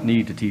you do not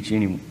need to teach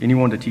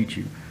anyone to teach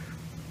you.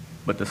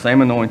 But the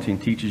same anointing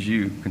teaches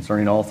you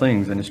concerning all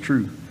things, and is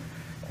true,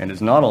 and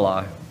is not a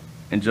lie.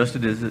 And just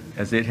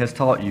as it has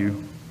taught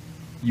you,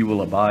 you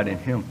will abide in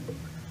Him.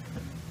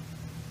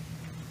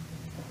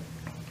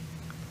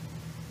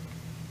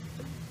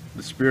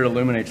 The Spirit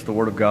illuminates the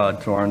Word of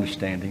God to our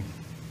understanding.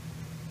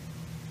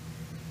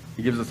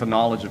 He gives us a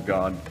knowledge of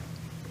God,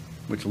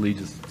 which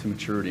leads us to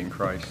maturity in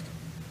Christ.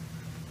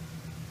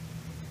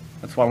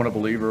 That's why when a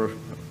believer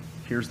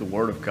hears the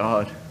Word of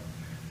God,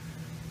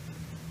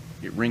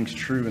 it rings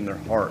true in their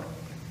heart.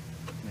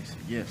 And they say,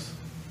 yes,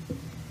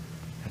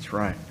 that's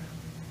right.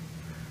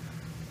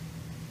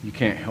 You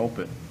can't help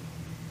it.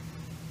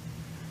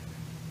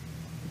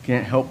 You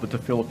can't help but to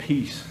feel a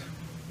peace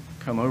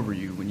come over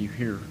you when you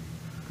hear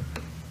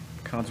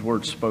God's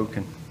Word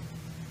spoken.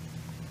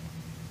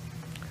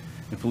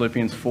 In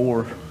Philippians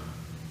 4,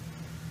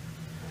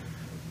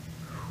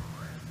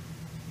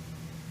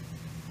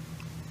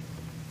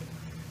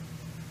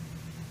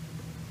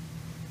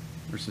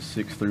 verses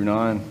 6 through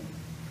 9.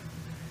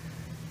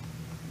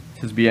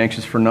 It says, be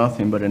anxious for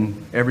nothing, but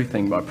in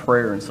everything by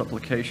prayer and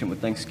supplication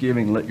with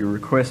thanksgiving, let your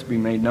requests be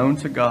made known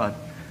to God.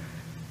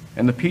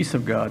 And the peace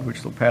of God,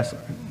 which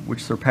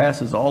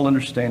surpasses all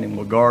understanding,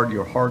 will guard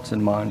your hearts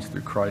and minds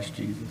through Christ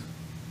Jesus.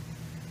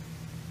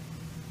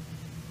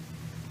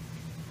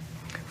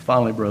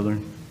 Finally,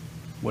 brethren,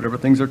 whatever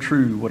things are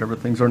true, whatever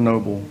things are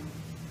noble,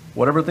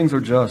 whatever things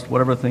are just,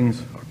 whatever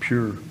things are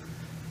pure,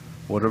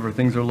 whatever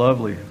things are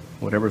lovely,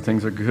 whatever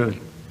things are good,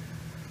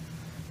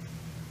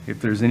 if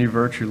there's any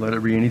virtue, let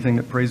it be anything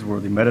that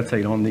praiseworthy.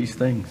 Meditate on these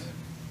things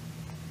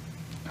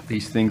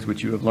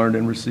which you have learned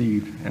and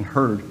received and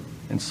heard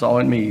and saw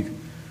in me.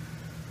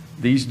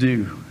 These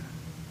do,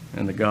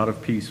 and the God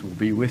of peace will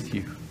be with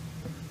you.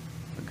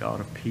 The God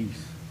of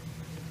peace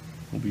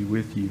will be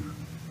with you.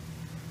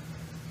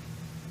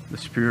 The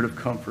Spirit of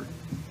comfort.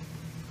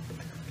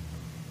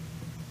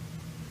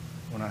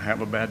 When I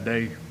have a bad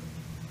day,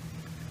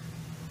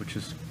 which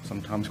is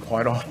sometimes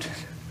quite often,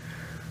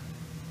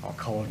 I'll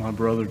call my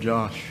brother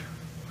Josh.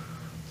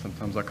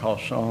 Sometimes I call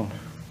Sean.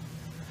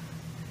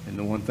 And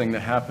the one thing that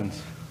happens,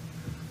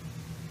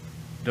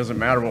 it doesn't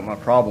matter what my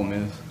problem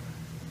is.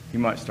 He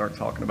might start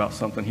talking about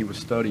something he was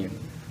studying,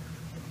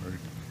 or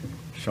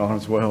Sean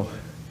as well.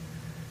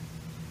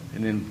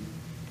 And then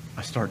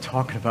I start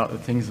talking about the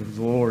things of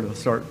the Lord. I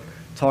start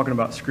talking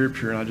about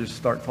Scripture, and I just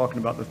start talking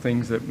about the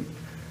things that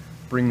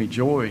bring me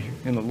joy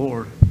in the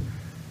Lord.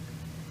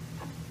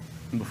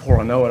 And before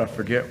I know it, I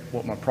forget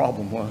what my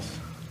problem was.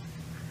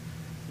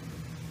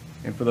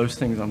 And for those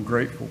things, I'm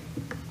grateful.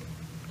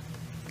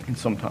 And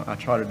sometimes I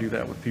try to do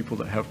that with people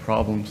that have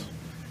problems.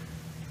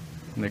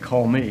 And they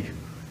call me.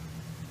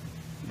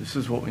 This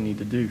is what we need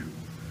to do.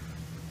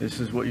 This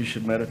is what you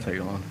should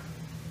meditate on.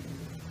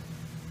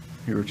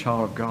 You're a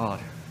child of God.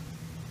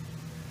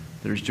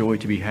 There's joy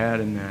to be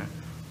had in that.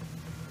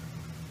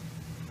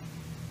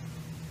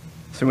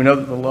 So we know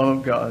that the love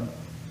of God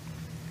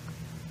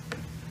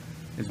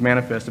is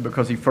manifested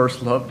because He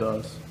first loved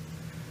us.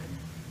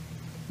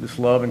 This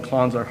love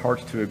inclines our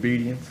hearts to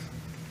obedience.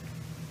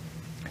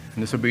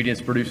 And this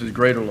obedience produces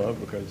greater love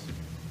because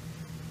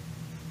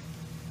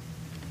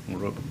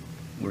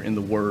we're in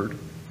the Word,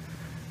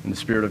 and the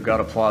Spirit of God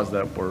applies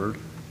that Word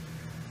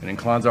and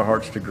inclines our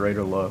hearts to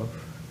greater love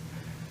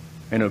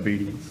and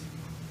obedience.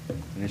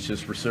 And it's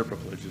just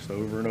reciprocal. It's just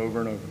over and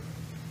over and over.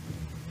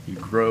 You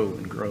grow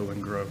and grow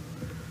and grow.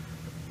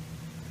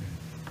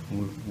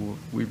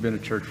 We've been a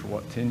church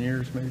for, 10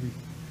 years maybe?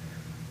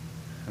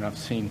 And I've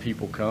seen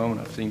people come,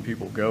 and I've seen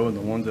people go, and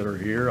the ones that are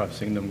here, I've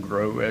seen them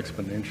grow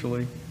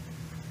exponentially.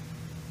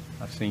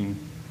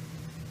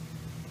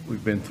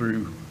 We've been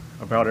through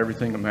about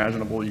everything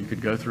imaginable you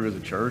could go through as a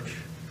church.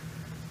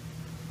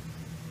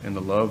 And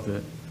the love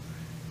that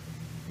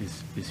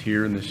is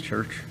here in this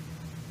church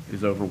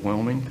is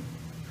overwhelming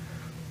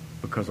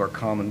because our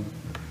common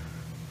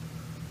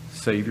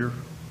Savior,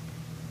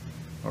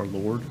 our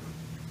Lord,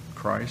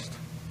 Christ,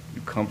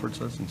 who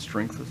comforts us and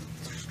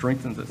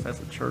strengthens us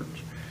as a church.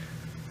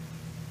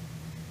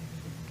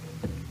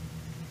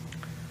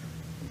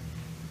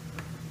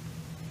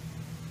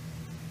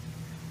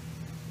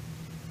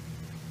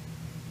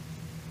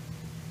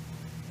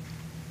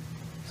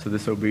 So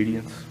this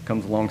obedience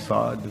comes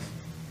alongside this.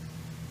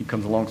 He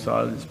comes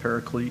alongside this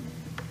paraclete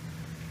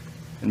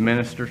and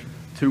ministers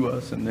to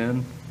us, and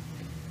then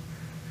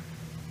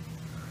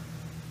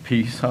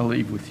peace I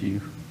leave with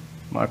you.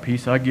 My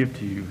peace I give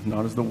to you,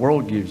 not as the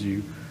world gives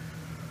you,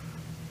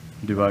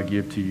 do I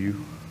give to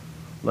you.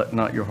 Let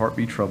not your heart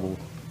be troubled,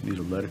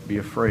 neither let it be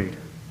afraid.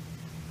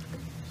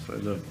 So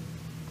the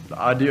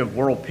idea of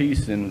world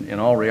peace in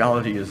all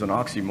reality is an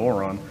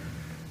oxymoron,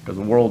 because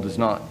the world does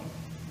not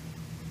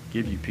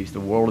give you peace. The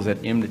world is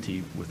at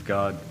enmity with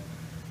God.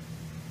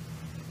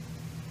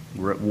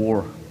 We're at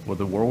war. Well,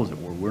 the world is at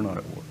war. We're not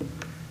at war.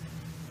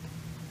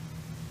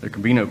 There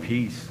can be no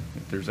peace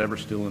if there's ever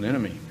still an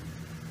enemy.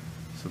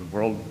 So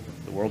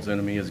the world's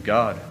enemy is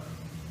God,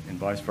 and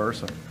vice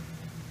versa.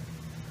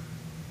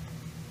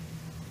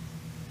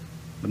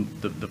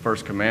 The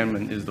first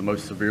commandment is the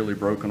most severely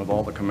broken of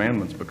all the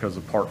commandments, because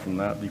apart from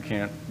that, you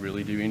can't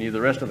really do any of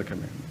the rest of the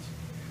commandments.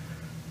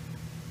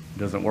 It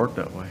doesn't work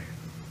that way.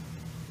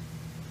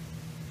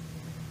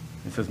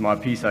 It says, my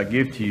peace I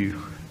give to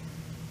you.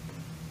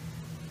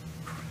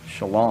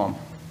 Shalom.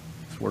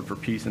 This word for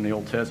peace in the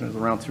Old Testament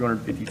is around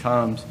 250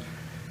 times.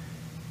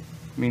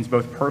 It means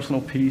both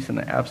personal peace and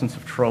the absence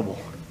of trouble.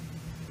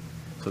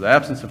 So the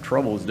absence of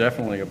trouble is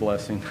definitely a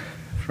blessing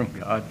from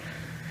God,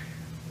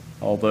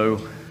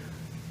 although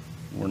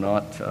we're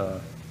not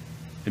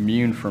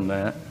immune from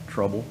that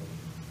trouble.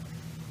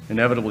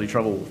 Inevitably,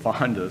 trouble will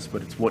find us,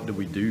 but it's what do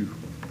we do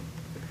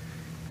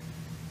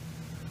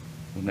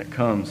when that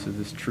comes. So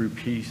this true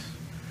peace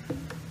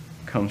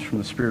comes from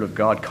the Spirit of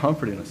God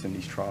comforting us in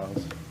these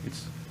trials.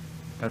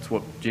 That's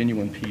what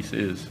genuine peace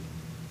is,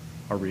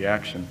 our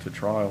reaction to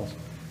trials.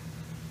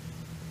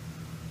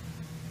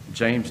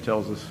 James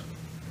tells us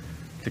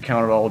to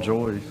count it all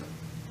joy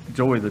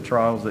the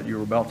trials that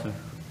you're about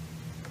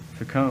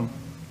to come.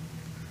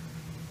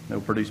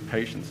 They'll produce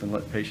patience, and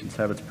let patience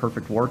have its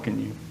perfect work in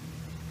you.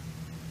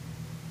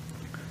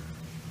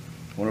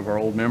 One of our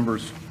old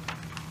members,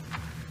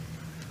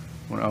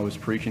 when I was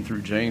preaching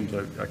through James,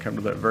 I came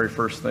to that very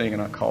first thing,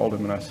 and I called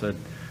him and I said,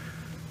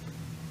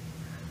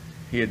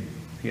 he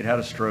had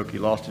a stroke, he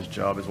lost his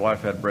job, his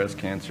wife had breast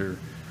cancer,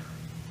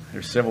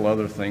 there's several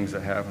other things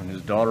that happened.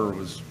 His daughter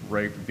was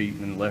raped,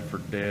 beaten, and left for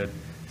dead.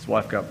 His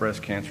wife got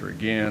breast cancer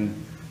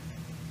again.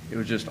 It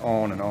was just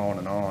on and on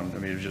and on. I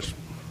mean, it was just,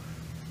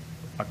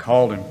 I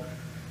called him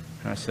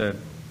and I said,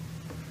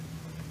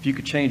 if you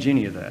could change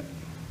any of that,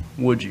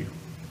 would you?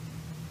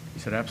 He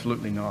said,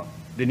 absolutely not.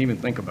 Didn't even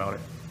think about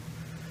it.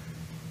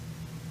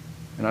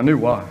 And I knew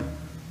why.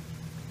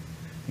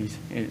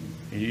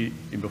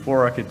 And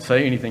before I could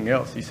say anything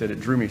else, he said, it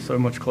drew me so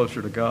much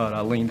closer to God.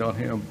 I leaned on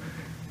him,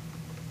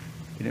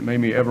 and it made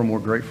me ever more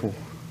grateful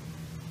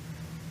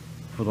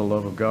for the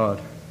love of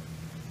God.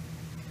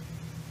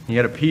 He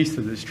had a peace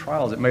through these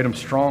trials. It made him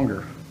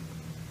stronger.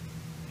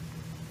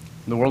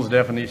 The world's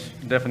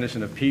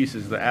definition of peace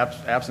is the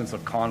absence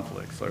of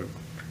conflict. So,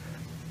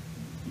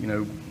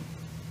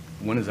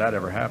 when does that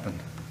ever happen?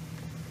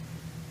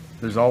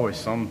 There's always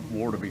some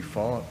war to be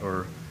fought,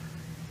 or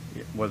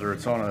whether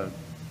it's on a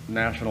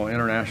national,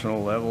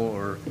 international level,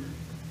 or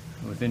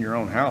within your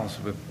own house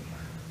with,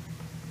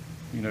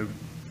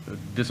 a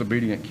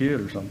disobedient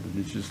kid or something.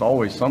 It's just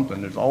always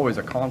something. There's always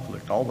a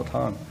conflict all the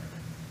time.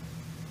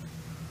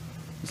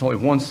 There's only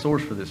one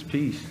source for this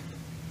peace.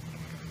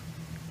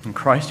 And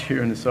Christ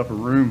here in this upper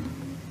room,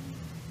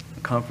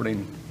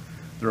 comforting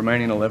the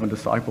remaining 11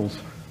 disciples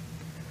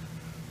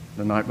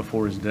the night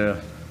before his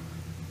death,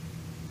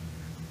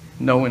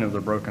 knowing of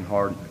their broken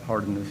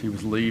heartedness, he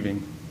was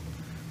leaving.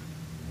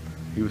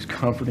 He was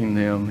comforting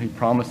them. He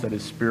promised that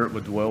his Spirit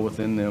would dwell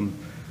within them.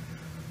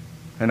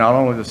 And not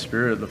only the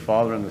Spirit, the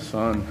Father and the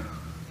Son,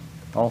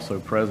 also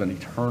present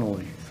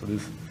eternally. So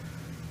this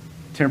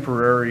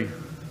temporary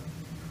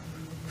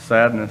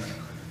sadness,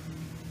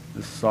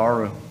 this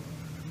sorrow,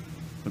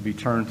 would be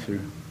turned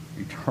to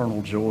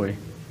eternal joy.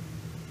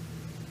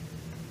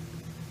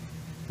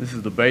 This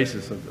is the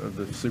basis of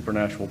the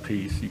supernatural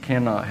peace. You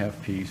cannot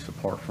have peace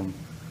apart from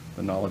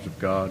the knowledge of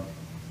God.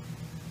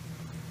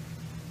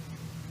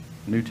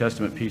 New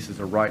Testament peace is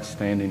a right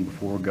standing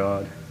before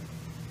God.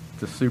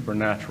 It's a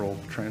supernatural,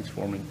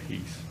 transforming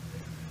peace.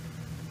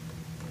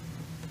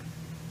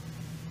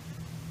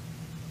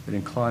 It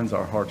inclines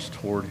our hearts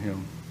toward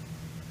Him.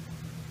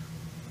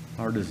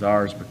 Our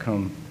desires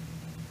become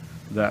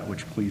that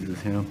which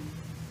pleases Him.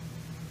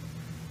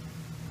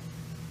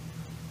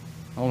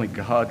 Only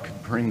God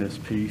could bring this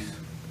peace.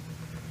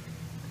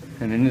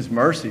 And in His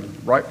mercy,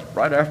 right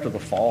after the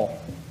fall,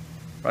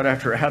 right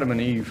after Adam and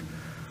Eve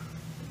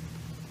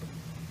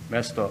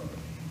messed up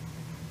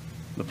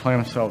the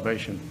plan of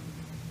salvation,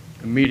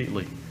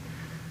 immediately it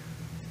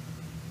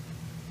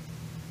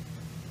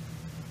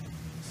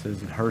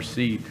says that her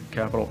seed,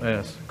 capital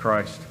S,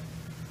 Christ,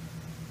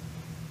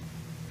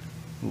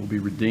 will be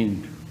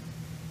redeemed.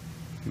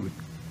 He would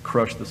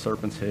crush the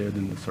serpent's head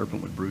and the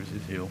serpent would bruise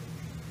his heel.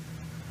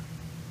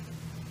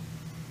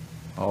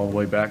 All the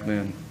way back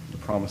then, the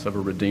promise of a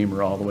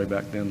Redeemer, all the way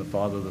back then, the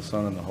Father, the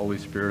Son, and the Holy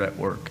Spirit at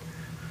work,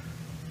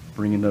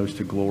 bringing those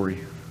to glory.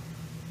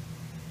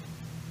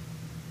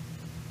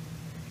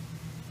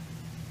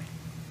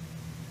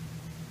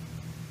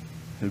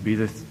 It would be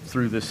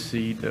through this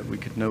seed that we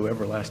could know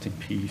everlasting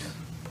peace.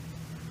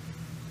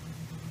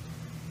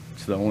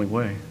 It's the only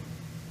way.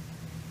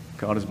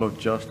 God is both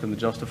just and the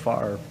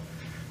justifier,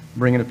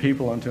 bringing a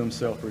people unto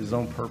Himself for His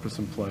own purpose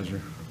and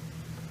pleasure.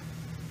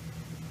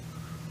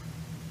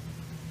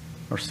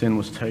 Our sin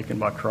was taken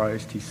by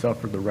Christ. He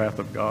suffered the wrath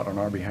of God on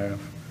our behalf.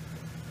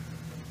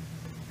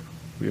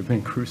 We have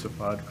been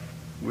crucified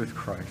with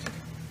Christ.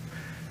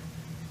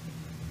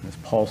 As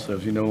Paul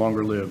says, we no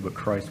longer live, but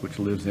Christ which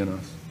lives in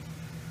us.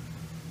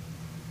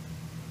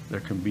 There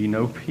can be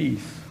no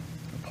peace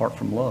apart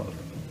from love.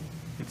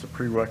 It's a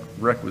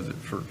prerequisite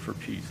for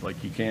peace.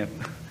 Like you can't,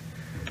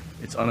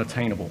 it's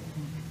unattainable.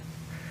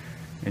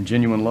 And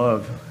genuine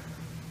love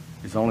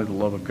is only the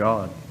love of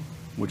God,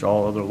 which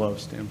all other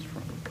love stems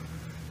from.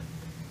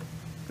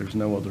 There's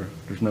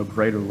no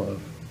greater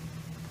love.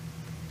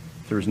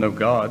 If there is no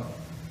God,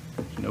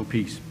 there's no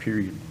peace,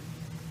 period.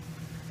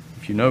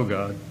 If you know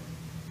God,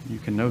 you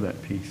can know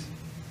that peace.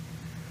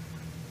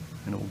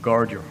 And it will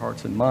guard your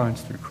hearts and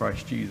minds through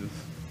Christ Jesus.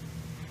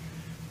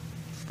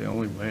 It's the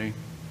only way.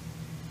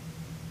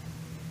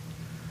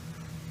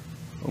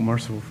 Oh,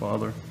 merciful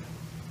Father,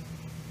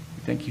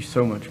 we thank you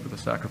so much for the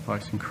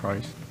sacrifice in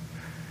Christ,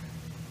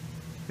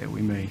 that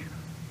we may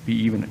be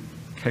even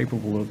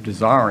capable of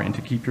desiring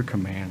to keep your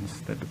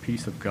commands, that the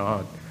peace of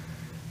God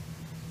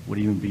would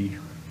even be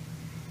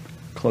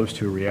close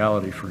to a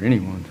reality for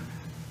anyone.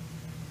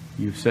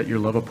 You have set your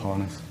love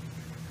upon us.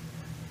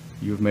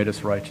 You have made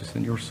us righteous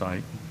in your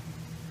sight.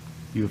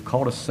 You have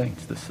called us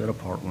saints, the set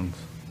apart ones.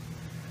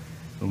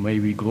 So may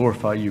we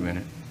glorify you in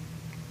it.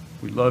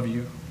 We love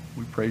you.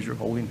 We praise your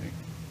holy name.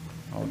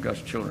 All of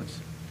God's children.